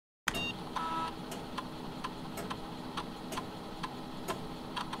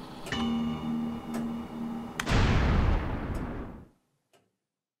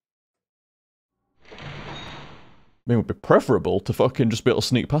mean, it would be preferable to fucking just be able to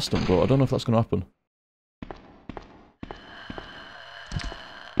sneak past them, but I don't know if that's gonna happen.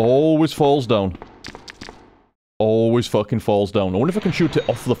 Always falls down. Always fucking falls down. I wonder if I can shoot it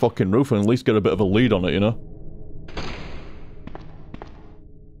off the fucking roof and at least get a bit of a lead on it, you know?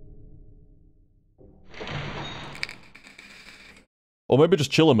 Or maybe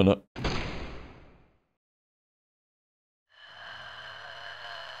just chill a minute.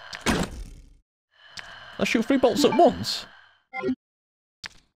 I shoot 3 bolts at once?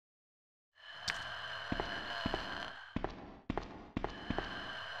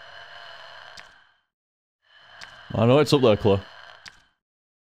 I know it's up there, Claire.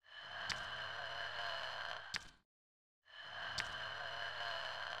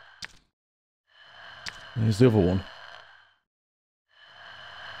 Here's the other one.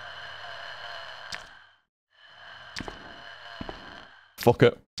 Fuck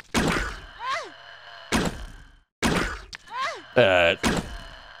it.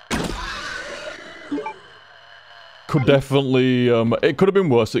 Could definitely, it could have been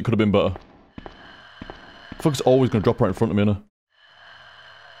worse, it could have been better. Fuck's always gonna drop right in front of me, innit?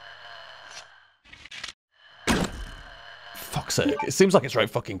 Fuck's sake, it seems like it's right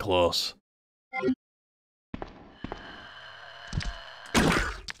fucking close.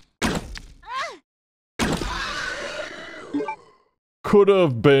 Could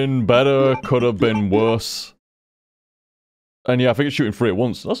have been better, could have been worse. And yeah, I think it's shooting 3 at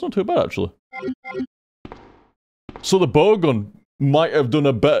once. That's not too bad, actually. So the bowgun might have done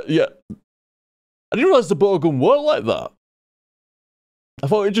a better... Yeah. I didn't realize the bowgun worked like that. I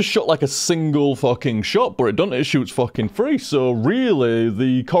thought it just shot like a single fucking shot, but it doesn't. It shoots fucking 3. So really,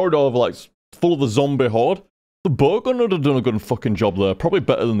 the corridor like full of the zombie horde, the bowgun would have done a good fucking job there. Probably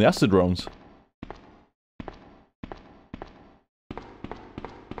better than the acid rounds.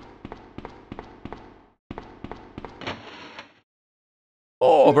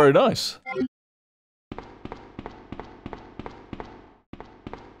 Oh, very nice.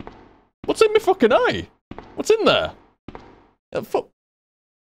 What's in my fucking eye? What's in there? Fuck.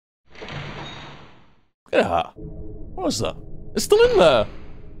 Look at that. What was that? It's still in there.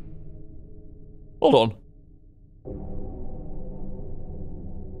 Hold on.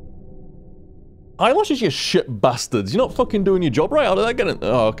 Eyelashes, you shit bastards. You're not fucking doing your job right. How did that get in?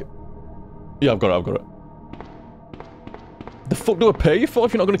 Oh, okay. Yeah, I've got it, I've got it. The fuck do I pay you for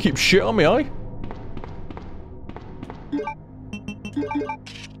if you're not gonna keep shit on me eye?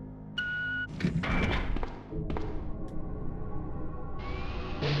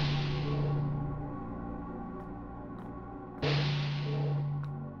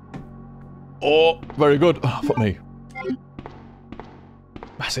 Oh, very good. Oh, fuck me.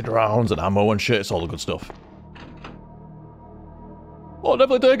 Acid rounds and ammo and shit, it's all the good stuff. Oh,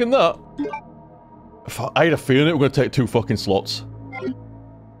 definitely taking that. I had a feeling it was going to take 2 fucking slots.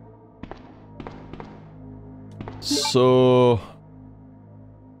 So...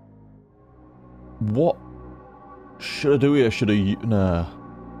 what should I do here? Should I... nah.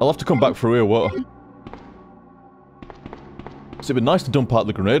 I'll have to come back through here, what? It'd be nice to dump out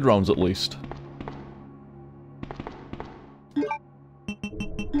the grenade rounds at least.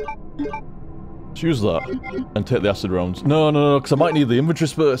 Let's use that and take the acid rounds. No, because I might need the inventory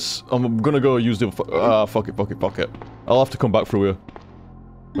space. I'm gonna go use the... fuck it. I'll have to come back through here.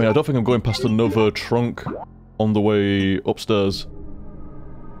 I mean, I don't think I'm going past another trunk on the way upstairs.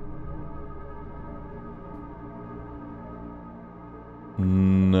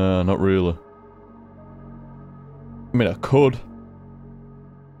 Nah, not really. I mean, I could.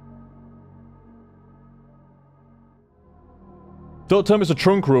 Don't tell me it's a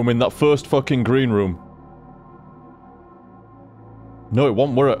trunk room in that first fucking green room. No, it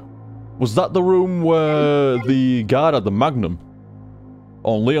wasn't, were it? Was that the room where the guard had the magnum?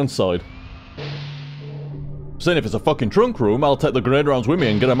 On Leon's side? Saying if it's a fucking trunk room, I'll take the grenade rounds with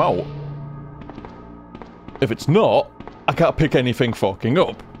me and get them out. If it's not, I can't pick anything fucking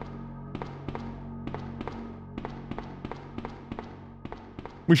up.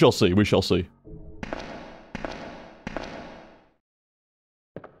 We shall see, we shall see.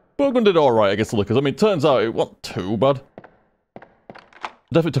 Bowgun did alright against the Lickers. I mean, turns out it wasn't too bad.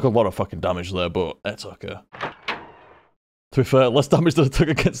 Definitely took a lot of fucking damage there, but it's okay. To be fair, less damage than I took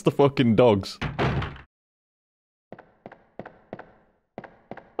against the fucking dogs.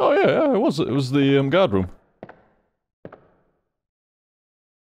 Oh yeah, it was. It was the guard room.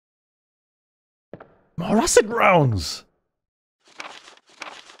 More acid rounds!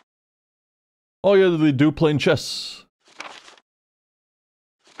 Oh yeah, they do playing chess.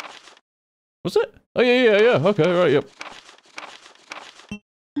 Was it? Oh yeah, okay, right, yep.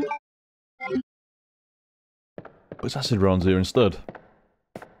 There's acid rounds here instead.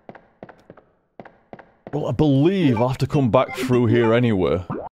 Well, I believe I'll have to come back through here anyway.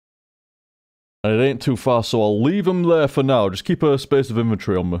 And it ain't too far, so I'll leave them there for now. Just keep a space of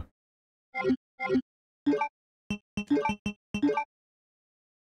inventory on me.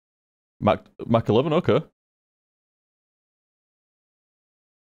 Mac 11, okay.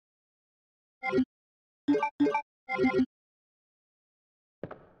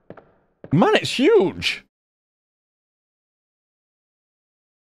 Man, it's huge!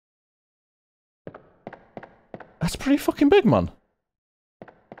 That's pretty fucking big, man.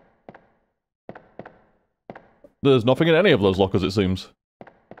 There's nothing in any of those lockers, it seems.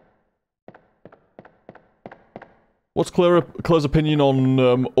 What's Claire's opinion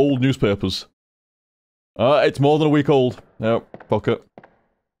on old newspapers? It's more than a week old. Yep, fuck it.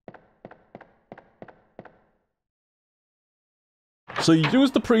 So you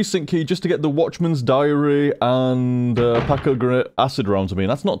use the precinct key just to get the Watchman's Diary and a pack of acid rounds. I mean,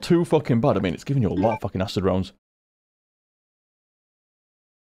 that's not too fucking bad. I mean, it's giving you a lot of fucking acid rounds.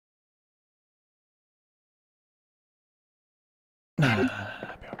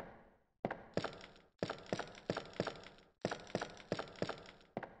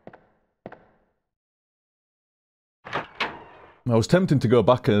 I was tempting to go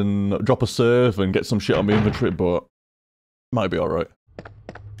back and drop a save and get some shit on my inventory, but might be alright.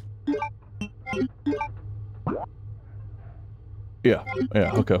 Yeah,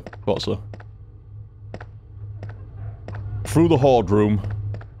 okay, thought so. Through the hoard room,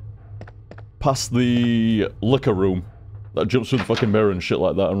 past the liquor room, that jumps through the fucking mirror and shit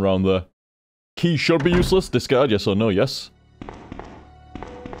like that and round there. Key should be useless, discard, yes or no, yes.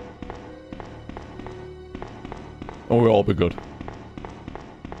 And we'll all be good.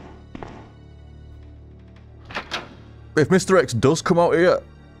 If Mr. X does come out here,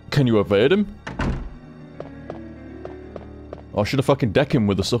 can you evade him? Or should I fucking deck him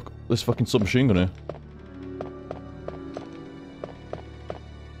with this fucking submachine gun here?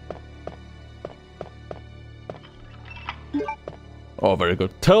 Oh, very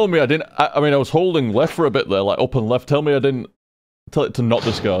good. Tell me I didn't... I mean, I was holding left for a bit there, like up and left. Tell me I didn't... Tell it to not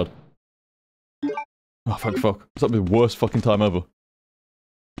discard. Oh, thank fuck. That'd be the worst fucking time ever.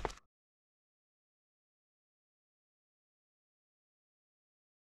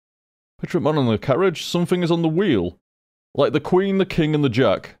 Picture of man on the carriage. Something is on the wheel. Like the queen, the king, and the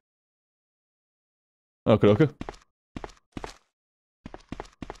jack. Okay.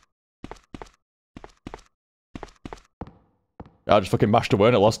 I just fucking mashed away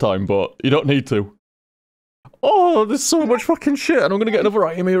on it last time, but you don't need to. Oh, there's so much fucking shit, and I'm gonna get another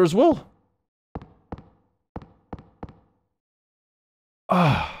item here as well.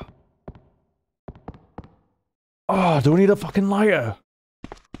 Ah. Oh, do we need a fucking lighter?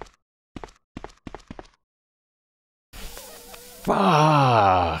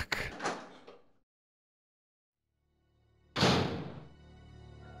 Fuck.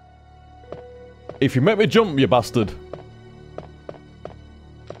 If you make me jump, you bastard.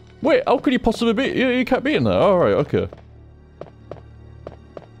 Wait, how could you possibly be? You can't be in there. Alright, okay.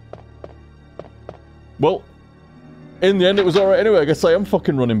 Well, in the end it was alright anyway. I guess I am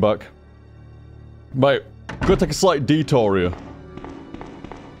fucking running back. Right, I'm gonna take a slight detour here.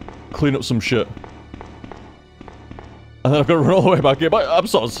 Clean up some shit. And then I've got to run all the way back here. But I'm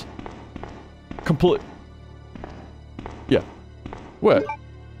soz. Complete. Yeah. Wait.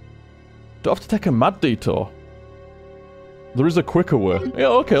 Do I have to take a mad detour? There is a quicker way. Yeah,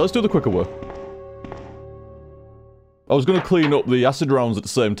 okay, let's do the quicker way. I was gonna clean up the acid rounds at the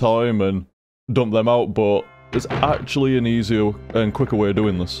same time and dump them out, but there's actually an easier and quicker way of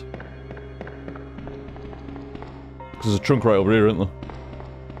doing this. Because there's a trunk right over here, isn't there?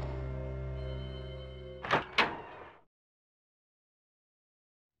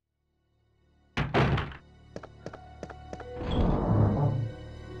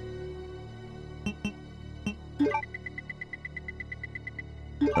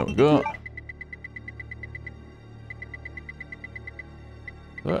 There we go.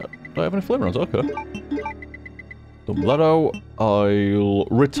 Do I have any flame rounds? Okay. Dump that out. I'll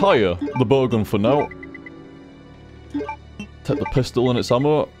retire the bowgun for now. Take the pistol and its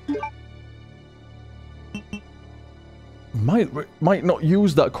ammo. Might not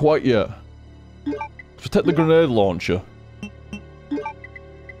use that quite yet. Just take the grenade launcher.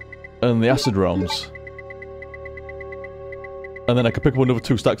 And the acid rounds. And then I could pick up another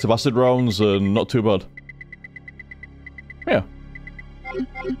 2 stacks of acid rounds and not too bad. Yeah.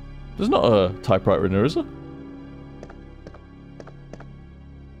 There's not a typewriter in there, is there?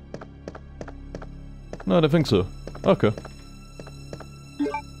 No, I don't think so. Okay.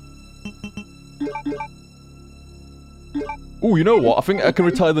 Ooh, you know what? I think I can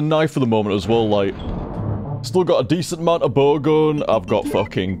retire the knife for the moment as well, like... Still got a decent amount of bow gun. I've got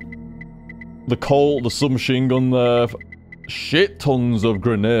fucking... the Colt, the submachine gun there. Shit tons of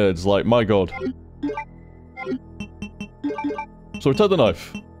grenades, like, my god. So retire the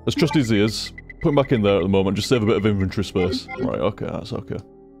knife. As trusty as he is. Put him back in there at the moment, just save a bit of inventory space. Right, okay, that's okay.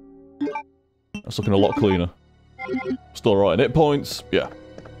 That's looking a lot cleaner. Still right in hit points, yeah.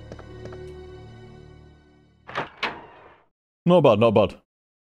 Not bad, not bad.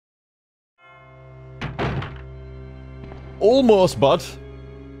 Almost bad.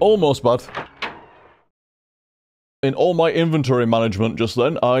 Almost bad. In all my inventory management just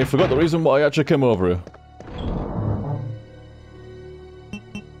then, I forgot the reason why I actually came over here.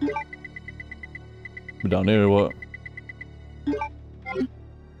 Be down here or what?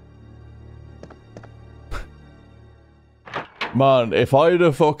 Man, if I'd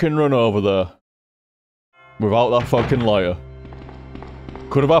have fucking run over there without that fucking liar,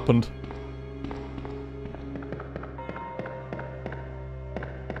 could have happened.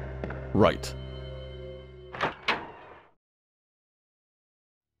 Right.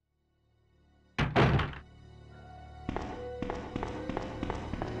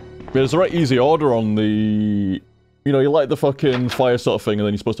 There's a right easy order on the... You know, you light the fucking fire sort of thing and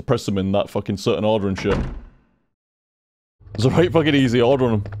then you're supposed to press them in that fucking certain order and shit. There's a right fucking easy order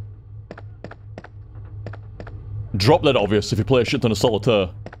on them. Drop dead obvious if you play a shit ton of solitaire.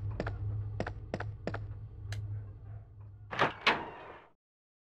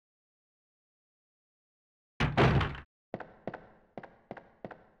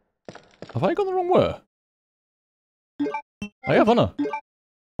 Have I gone the wrong way? I have, haven't I?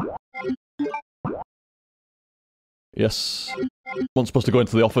 Yes. Wasn't supposed to go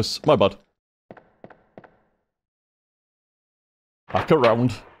into the office. My bad. Back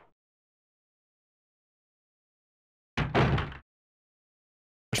around.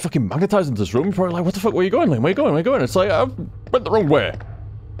 Just fucking magnetized into this room. You're probably like, what the fuck, where are you going, Liam? Where are you going? Where are you going? It's like, I went the wrong way.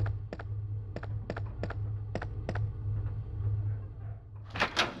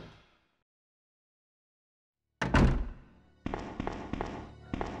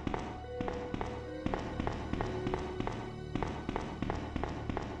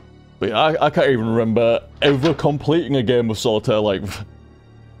 But yeah, I can't even remember ever completing a game of solitaire, like...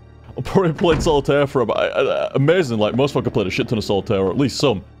 I probably played solitaire for about... amazing, like, most folk have played a shit ton of solitaire, or at least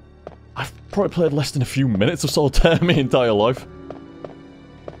some. I've probably played less than a few minutes of solitaire my entire life.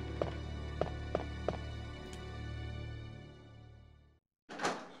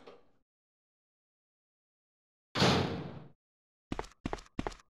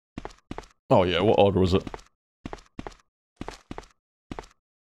 Oh yeah, what order was it?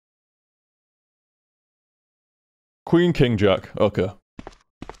 Queen, King, Jack. Okay.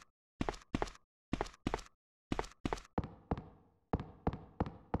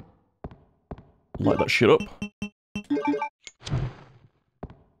 Light that shit up.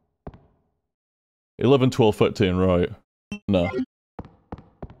 11, 12, 13, right. No.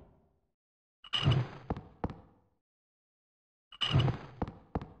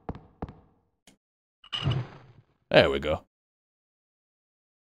 There we go.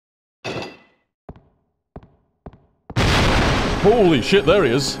 Holy shit, there he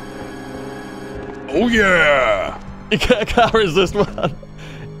is. Oh yeah! You can't resist, man.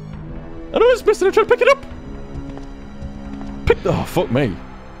 I know it's missing, I'm trying to pick it up! Oh, fuck me.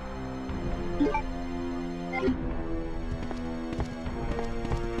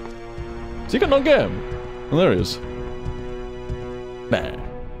 Has he got no game? Oh, there he is. Nah.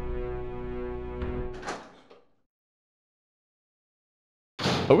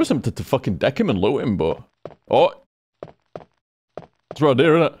 I wish him to fucking deck him and loot him, but... Oh! It's right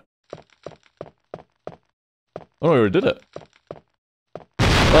there, isn't it? Oh, I already did it.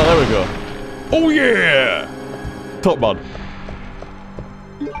 Oh, there we go. Oh, yeah! Top man.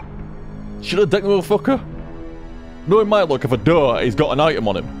 Should I deck the motherfucker? Knowing my luck, if I do, he's got an item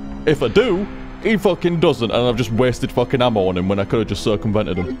on him. If I do, he fucking doesn't, and I've just wasted fucking ammo on him when I could have just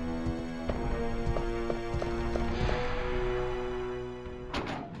circumvented him.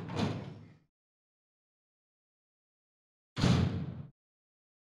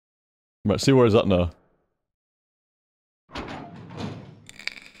 Right, see where he's at now.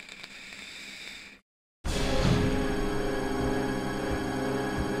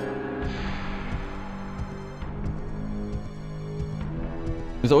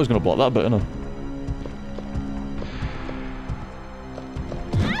 He's always gonna block that bit, isn't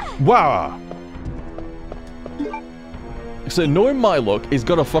he? Wow! So knowing my luck, he's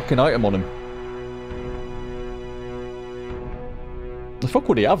got a fucking item on him. The fuck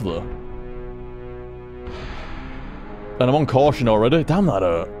would he have though? And I'm on caution already. Damn, that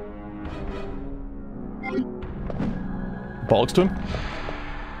hurt. Bollocks to him.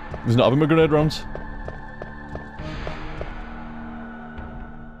 He's not having my grenade rounds.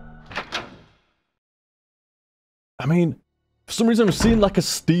 I mean, for some reason I'm seeing like a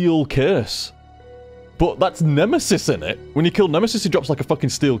steel case. But that's Nemesis in it. When you kill Nemesis, he drops like a fucking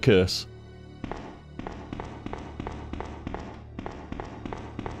steel case.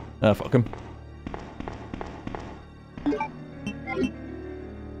 Ah, fuck him.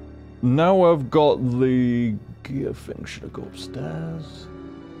 Now I've got the gear thing. Should I go upstairs?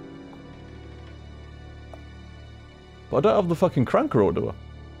 But I don't have the fucking crank road, do I?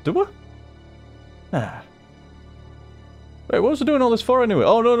 Do I? Nah. Wait, what was I doing all this for anyway?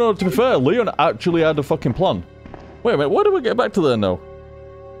 Oh, no, to be fair, Leon actually had a fucking plan. Wait a minute, why do we get back to there now?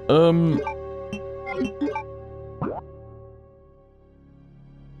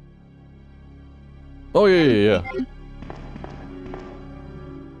 Oh, yeah.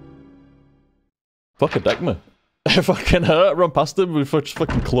 Fuck, attack me. Fucking hurt, run past him with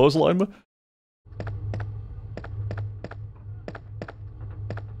fucking clothesline me.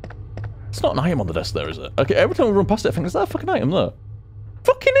 It's not an item on the desk there, is it? Okay, every time we run past it, I think, is that a fucking item there?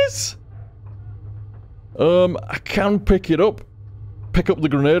 Fucking is! I can pick it up. Pick up the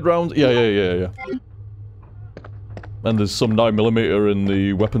grenade round. Yeah. And there's some 9mm in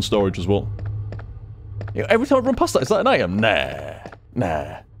the weapon storage as well. Yeah, every time I run past that, is that an item?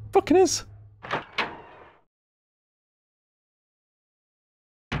 Nah. Fucking is.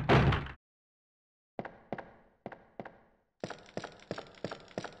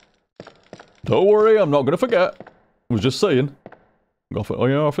 Don't worry, I'm not gonna forget. I was just saying. Oh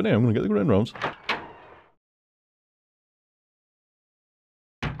yeah, off in here, I'm gonna get the grenade rounds.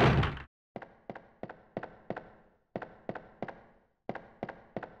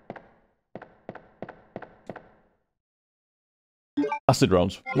 Acid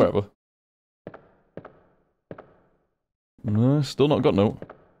rounds, wherever. No, still not got no.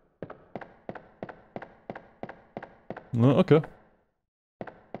 No, okay.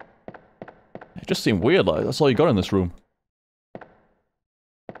 It just seemed weird, like, that's all you got in this room.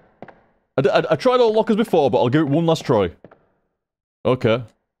 I tried all the lockers before, but I'll give it one last try. Okay,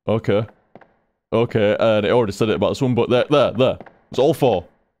 and it already said it about this one, but there. It's all four.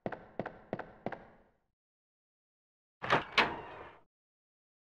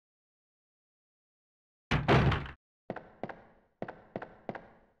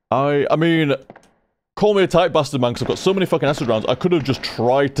 I mean, call me a tight bastard, man, because I've got so many fucking acid rounds. I could have just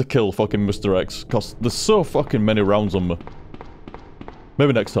tried to kill fucking Mr. X, because there's so fucking many rounds on me.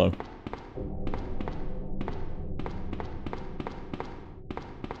 Maybe next time.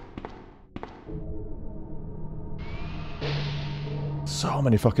 So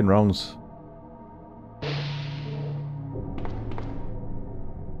many fucking rounds.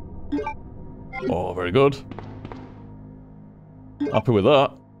 Oh, very good. Happy with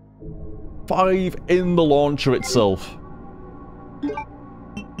that. 5 in the launcher itself.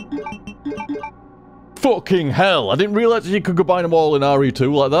 Fucking hell, I didn't realise you could combine them all in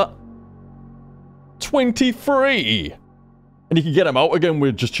RE2 like that. 23! And you can get them out again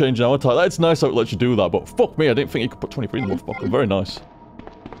with just changing our type. That's nice how it lets you do that, but fuck me, I didn't think you could put 23 in the motherfucker. Very nice.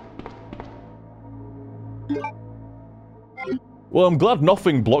 Well, I'm glad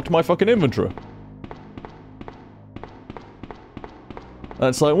nothing blocked my fucking inventory. And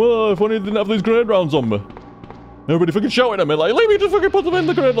it's like, well, if only I didn't have these grenade rounds on me. Everybody fucking shouting at me like, leave me just fucking put them in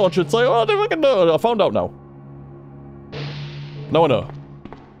the grenade launcher. It's like, oh, I don't fucking know. I found out now. Now I know.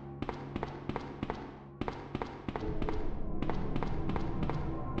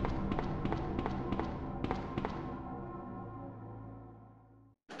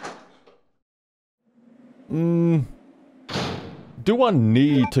 Do I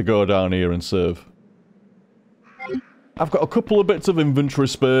need to go down here and save? I've got a couple of bits of inventory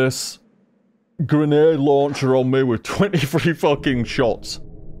space. Grenade launcher on me with 23 fucking shots.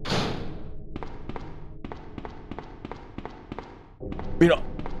 You know,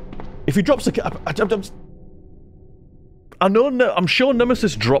 if he drops a... I know, I'm sure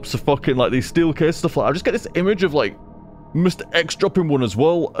Nemesis drops a fucking, like, these steel case stuff like that. I just get this image of, like, Mr. X dropping one as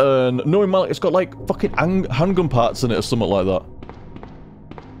well, and knowing my, it's got, like, fucking handgun parts in it or something like that.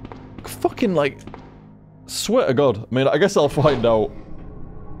 Fucking, like... Swear to God. I mean, I guess I'll find out.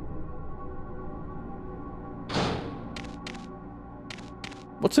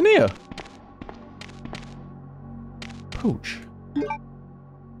 What's in here? Pooch.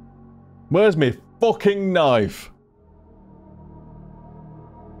 Where's me fucking knife?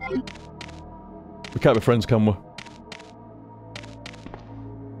 We can't be friends, can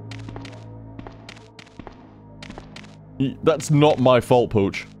we? That's not my fault,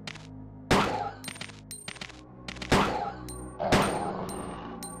 Pooch.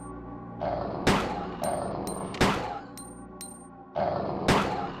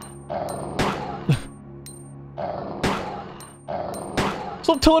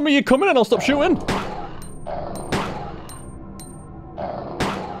 Stop telling me you're coming and I'll stop shooting.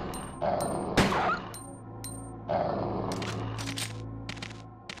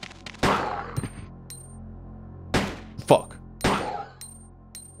 Fuck.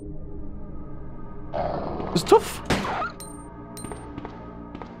 It's tough.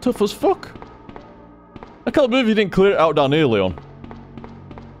 Tough as fuck. I can't believe you didn't clear it out down here, Leon.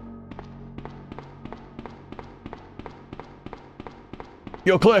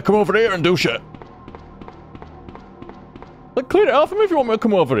 Yo, Claire, come over here and do shit. Like, clear it out for me if you want me to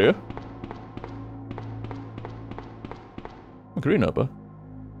come over here. Green up, huh?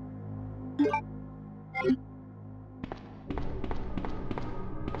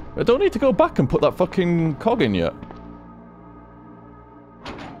 I don't need to go back and put that fucking cog in yet.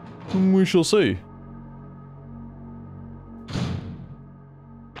 We shall see.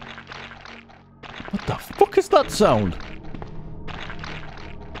 What the fuck is that sound?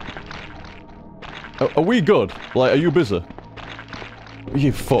 Are we good? Like, are you busy?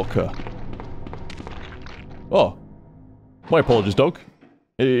 You fucker. Oh. My apologies, dog.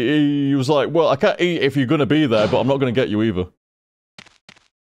 He was like, well, I can't eat if you're gonna be there, but I'm not gonna get you either.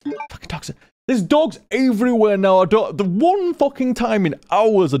 Fucking dogs. There's dogs everywhere now. I don't. The one fucking time in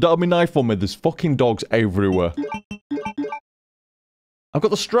hours I don't have my knife on me, there's fucking dogs everywhere. I've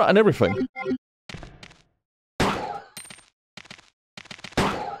got the strat and everything.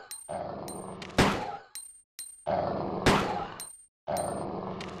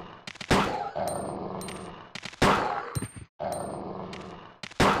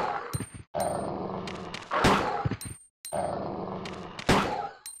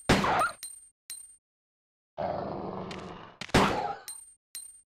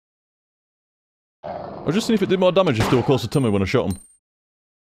 I was just seeing if it did more damage if they were closer to me when I shot them.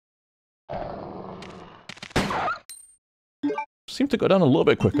 Seemed to go down a little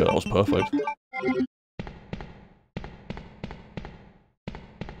bit quicker, that was perfect.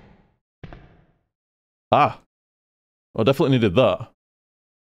 Ah! I definitely needed that.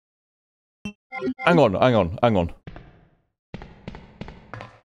 Hang on, hang on, hang on.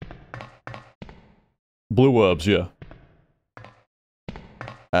 Blue herbs, yeah.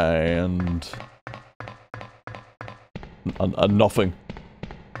 And nothing.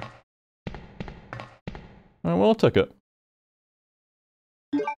 Alright, well, I'll take it.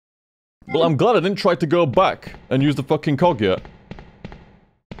 Well, I'm glad I didn't try to go back and use the fucking cog yet.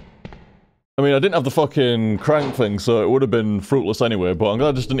 I mean, I didn't have the fucking crank thing, so it would have been fruitless anyway, but I'm glad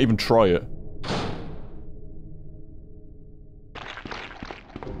I just didn't even try it.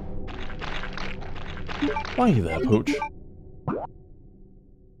 Why are you there, Pooch?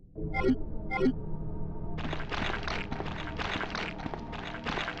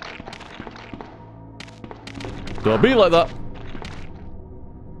 Don't be like that.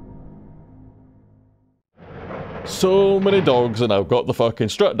 So many dogs and I've got the fucking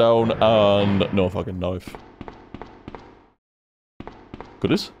strap down and no fucking knife.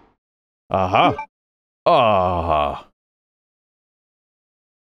 Goodies? Aha! Aha!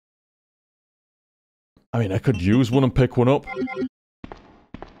 I mean, I could use one and pick one up.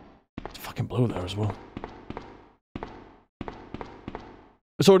 It's fucking blue there as well.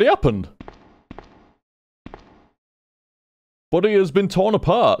 It's already happened. Body has been torn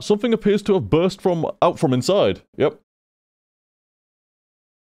apart. Something appears to have burst out from inside. Yep.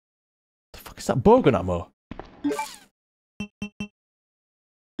 The fuck is that bogan ammo?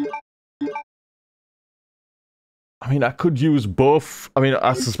 I mean, I could use both. I mean,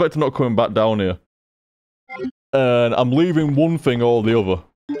 I suspect I'm not coming back down here. And I'm leaving one thing or the other.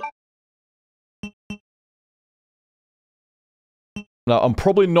 Now, I'm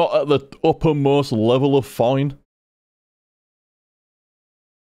probably not at the uppermost level of fine.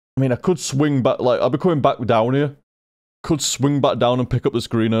 I mean, I could swing back, like, I'll be coming back down here. Could swing back down and pick up this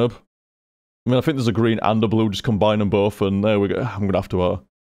green herb. I mean, I think there's a green and a blue, just combine them both, and there we go. I'm gonna have to,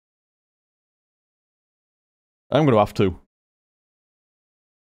 I'm gonna have to.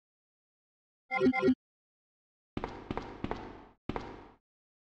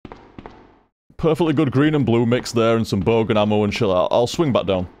 Perfectly good green and blue mix there, and some bogan ammo and shit. I'll swing back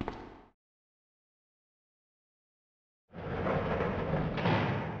down.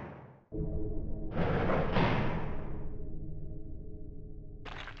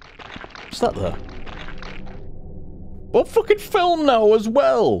 What's that there? Oh, fucking film now as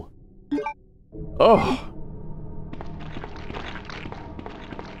well! Oh.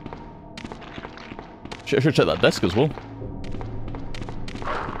 I should check that desk as well.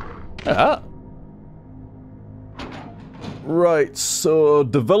 Yeah. Right, so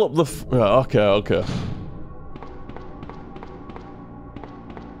develop the okay.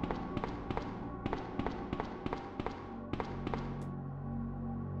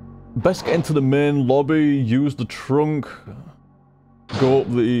 Best get into the main lobby, use the trunk, go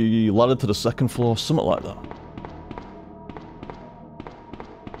up the ladder to the second floor, something like that.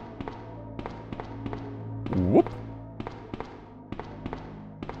 Whoop.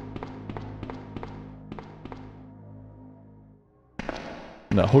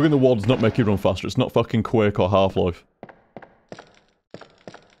 No, hugging the wall does not make you run faster. It's not fucking Quake or Half-Life.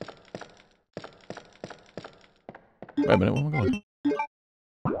 Wait a minute, where am I going?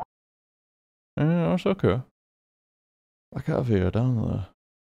 Yeah, that's okay. Back out of here, down there.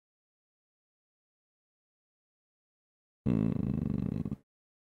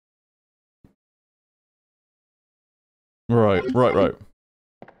 Right.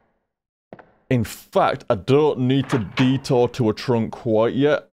 In fact, I don't need to detour to a trunk quite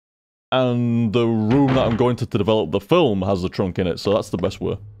yet. And the room that I'm going to develop the film has the trunk in it, so that's the best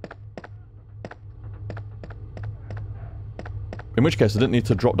way. In which case, I didn't need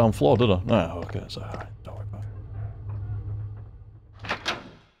to drop down floor, did I? No, okay, so alright, don't worry about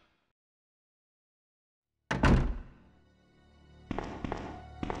it.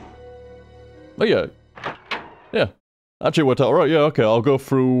 Oh yeah. Yeah. Actually worked out alright, yeah, okay, I'll go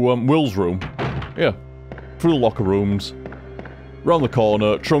through Will's room. Yeah. Through the locker rooms. Round the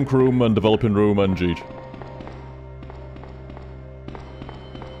corner, trunk room and developing room and GG.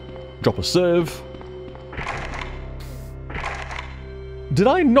 Drop a save. Did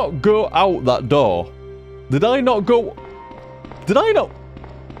I not go out that door? Did I not go... Did I not...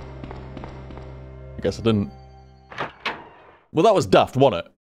 I guess I didn't. Well, that was daft, wasn't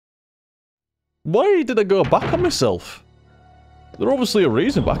it? Why did I go back on myself? There's obviously a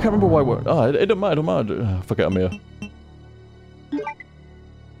reason, but I can't remember why we're... Ah, it don't matter. Forget I'm here.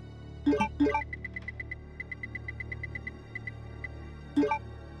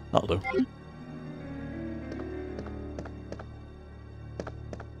 That'll do.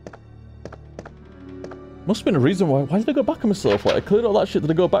 Must have been a reason why. Why did I go back on myself? Like, I cleared all that shit.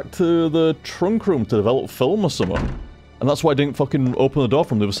 Did I go back to the trunk room to develop film or something? And that's why I didn't fucking open the door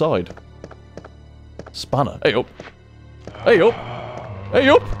from the other side. Spanner. Hey up. Hey up. Hey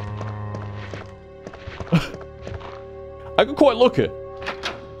up. I got quite lucky.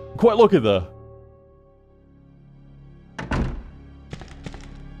 Quite lucky there.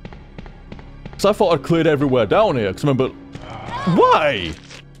 So I thought I'd cleared everywhere down here, because remember... Why?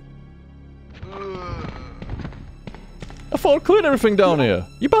 I thought I'd cleared everything down here.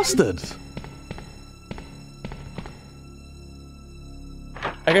 You bastard!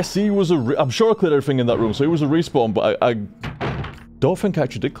 I guess he was I'm sure I cleared everything in that room, so he was a respawn, but I don't think I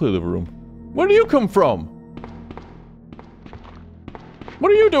actually did clear the other room. Where do you come from?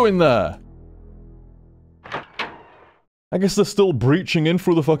 What are you doing there? I guess they're still breaching in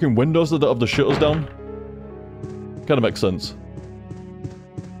through the fucking windows that don't have the shutters down. Kinda makes sense.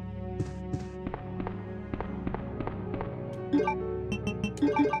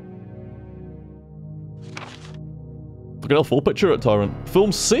 Fucking hell, full picture at Tyrant.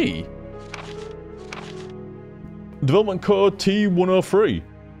 Film C? Development code T103.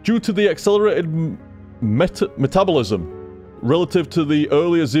 Due to the accelerated metabolism relative to the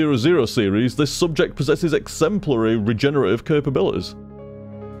earlier 00 series, this subject possesses exemplary regenerative capabilities.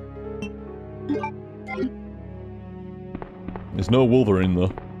 There's no Wolverine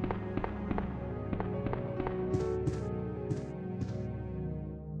though.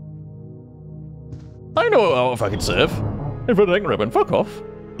 I know if I can save. In front of ink ribbon, fuck off.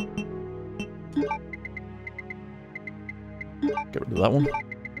 Get rid of that one.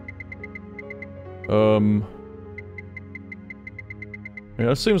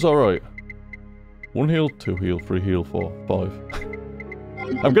 Yeah, it seems alright. 1 heal, 2 heal, 3 heal, 4, 5.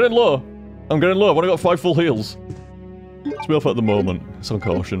 I'm getting low. I'm getting low. I've only got 5 full heals. It's me off at the moment. Some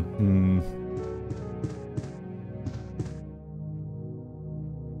caution.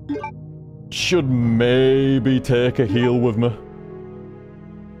 Should maybe take a heal with me.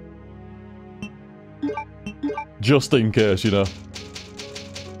 Just in case, you know.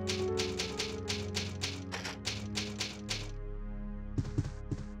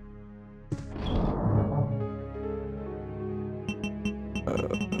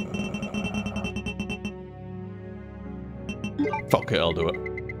 Fuck it, I'll do it.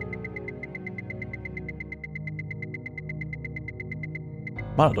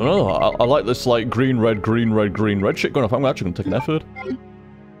 Man, I don't know. I like this like green, red shit going off. I'm actually gonna take an effort.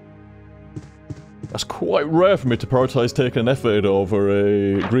 That's quite rare for me to prioritise taking an F-Aid over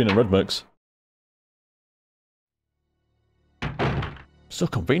a green and red mix. So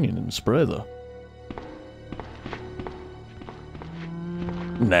convenient in the spray, though.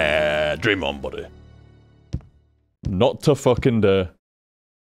 Nah, dream on, buddy. Not to fucking dare.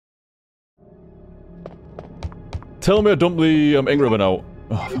 Tell me I dumped the ink ribbon out.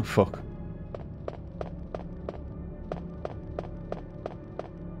 Oh, fuck.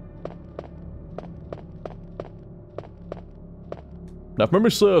 Now, if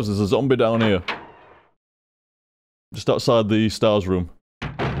memory serves, there's a zombie down here. Just outside the stars room.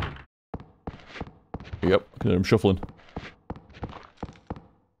 Yep, I can hear him shuffling.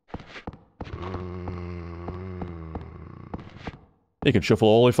 He can shuffle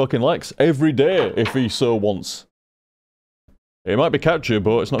all he fucking likes, every day, if he so wants. It might be catchy,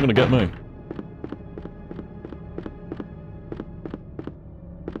 but it's not gonna get me.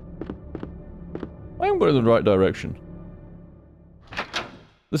 I am going in the right direction.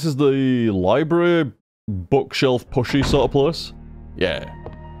 This is the library, bookshelf pushy sort of place? Yeah.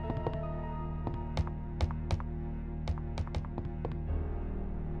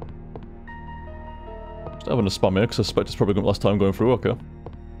 Just having a spam here, because I suspect it's probably going to be last time going through, okay.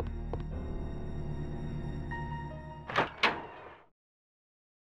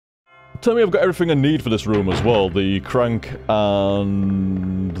 Tell me I've got everything I need for this room as well, the crank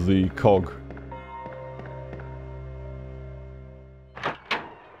and the cog.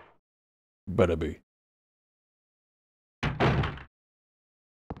 Better be.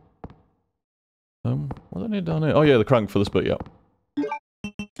 What do I need down here? Oh yeah, the crank for this bit, yeah.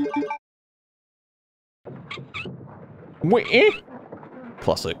 Wait.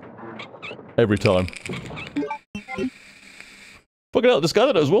 Classic. Every time. Fucking hell,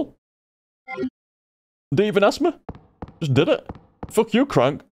 discarded it as well. Didn't even ask me. Just did it. Fuck you,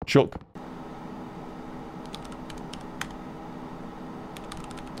 crank. Chuck.